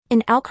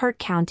In Elkhart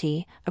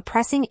County, a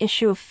pressing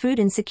issue of food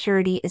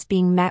insecurity is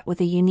being met with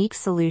a unique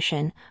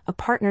solution, a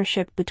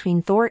partnership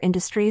between THOR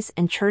Industries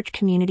and Church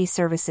Community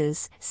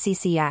Services,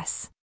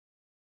 CCS.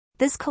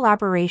 This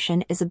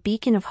collaboration is a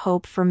beacon of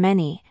hope for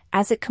many,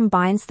 as it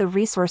combines the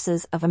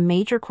resources of a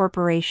major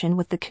corporation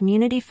with the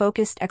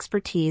community-focused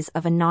expertise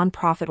of a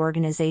nonprofit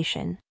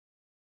organization.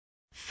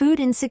 Food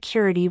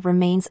insecurity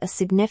remains a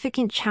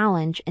significant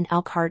challenge in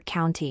Elkhart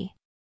County.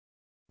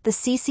 The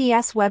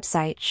CCS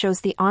website shows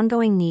the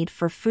ongoing need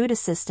for food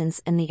assistance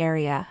in the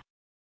area.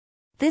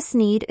 This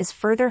need is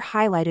further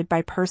highlighted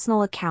by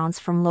personal accounts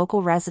from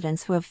local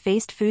residents who have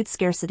faced food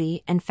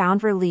scarcity and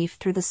found relief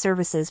through the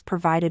services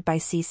provided by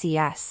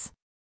CCS.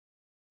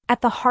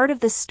 At the heart of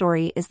this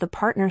story is the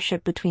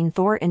partnership between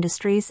THOR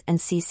Industries and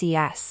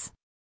CCS.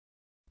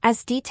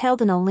 As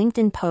detailed in a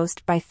LinkedIn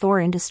post by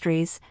THOR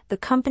Industries, the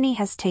company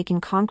has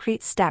taken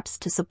concrete steps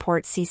to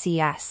support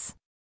CCS.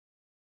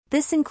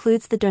 This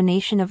includes the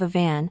donation of a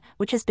van,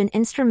 which has been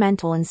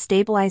instrumental in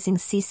stabilizing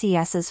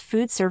CCS's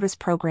food service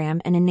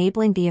program and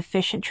enabling the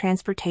efficient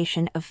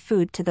transportation of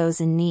food to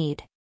those in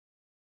need.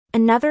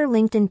 Another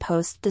LinkedIn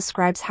post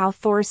describes how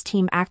THOR's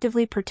team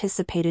actively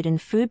participated in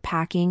food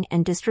packing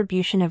and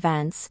distribution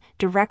events,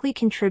 directly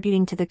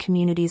contributing to the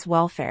community's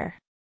welfare.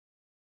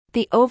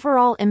 The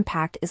overall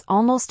impact is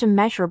almost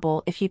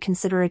immeasurable if you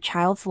consider a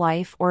child's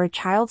life or a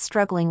child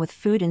struggling with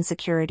food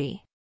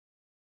insecurity.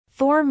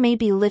 THOR may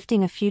be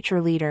lifting a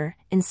future leader,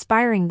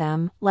 inspiring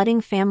them,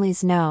 letting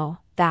families know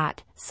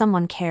that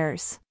someone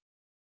cares.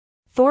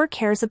 THOR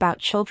cares about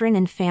children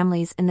and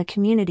families in the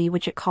community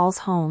which it calls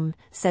home,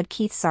 said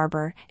Keith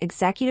Sarber,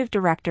 executive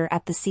director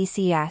at the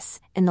CCS,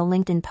 in the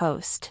LinkedIn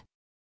post.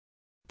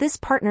 This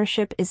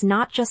partnership is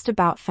not just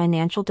about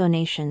financial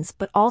donations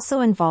but also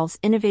involves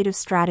innovative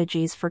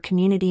strategies for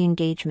community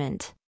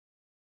engagement.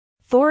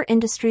 THOR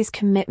Industries'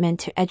 commitment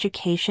to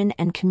education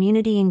and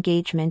community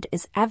engagement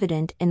is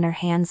evident in their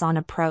hands-on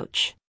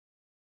approach.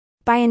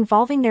 By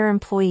involving their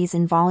employees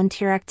in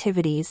volunteer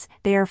activities,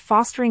 they are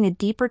fostering a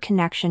deeper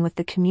connection with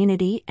the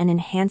community and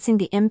enhancing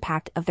the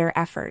impact of their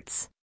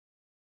efforts.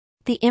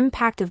 The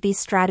impact of these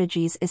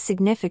strategies is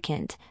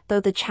significant, though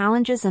the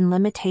challenges and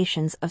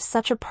limitations of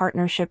such a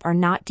partnership are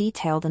not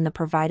detailed in the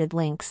provided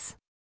links.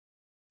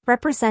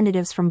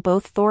 Representatives from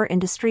both THOR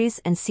Industries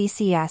and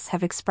CCS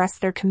have expressed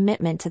their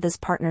commitment to this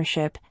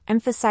partnership,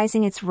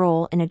 emphasizing its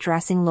role in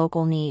addressing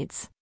local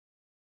needs.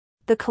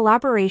 The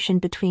collaboration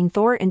between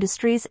THOR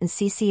Industries and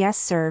CCS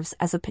serves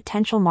as a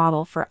potential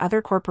model for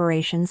other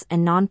corporations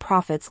and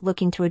nonprofits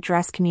looking to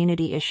address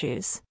community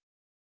issues.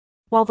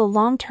 While the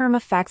long-term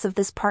effects of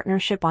this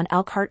partnership on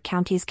Elkhart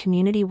County's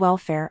community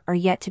welfare are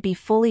yet to be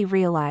fully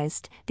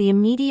realized, the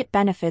immediate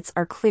benefits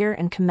are clear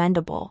and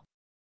commendable.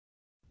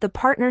 The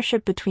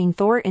partnership between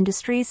THOR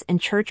Industries and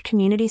Church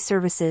Community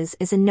Services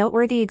is a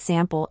noteworthy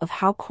example of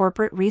how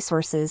corporate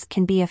resources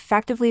can be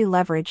effectively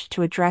leveraged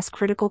to address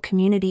critical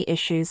community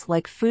issues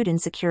like food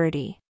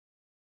insecurity.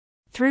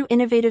 Through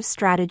innovative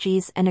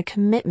strategies and a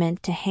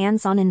commitment to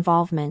hands-on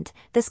involvement,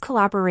 this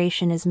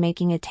collaboration is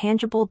making a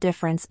tangible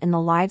difference in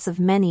the lives of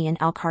many in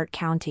Elkhart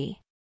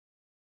County.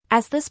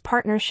 As this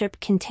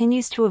partnership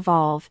continues to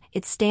evolve,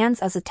 it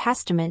stands as a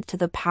testament to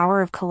the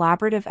power of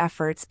collaborative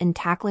efforts in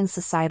tackling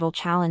societal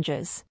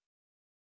challenges.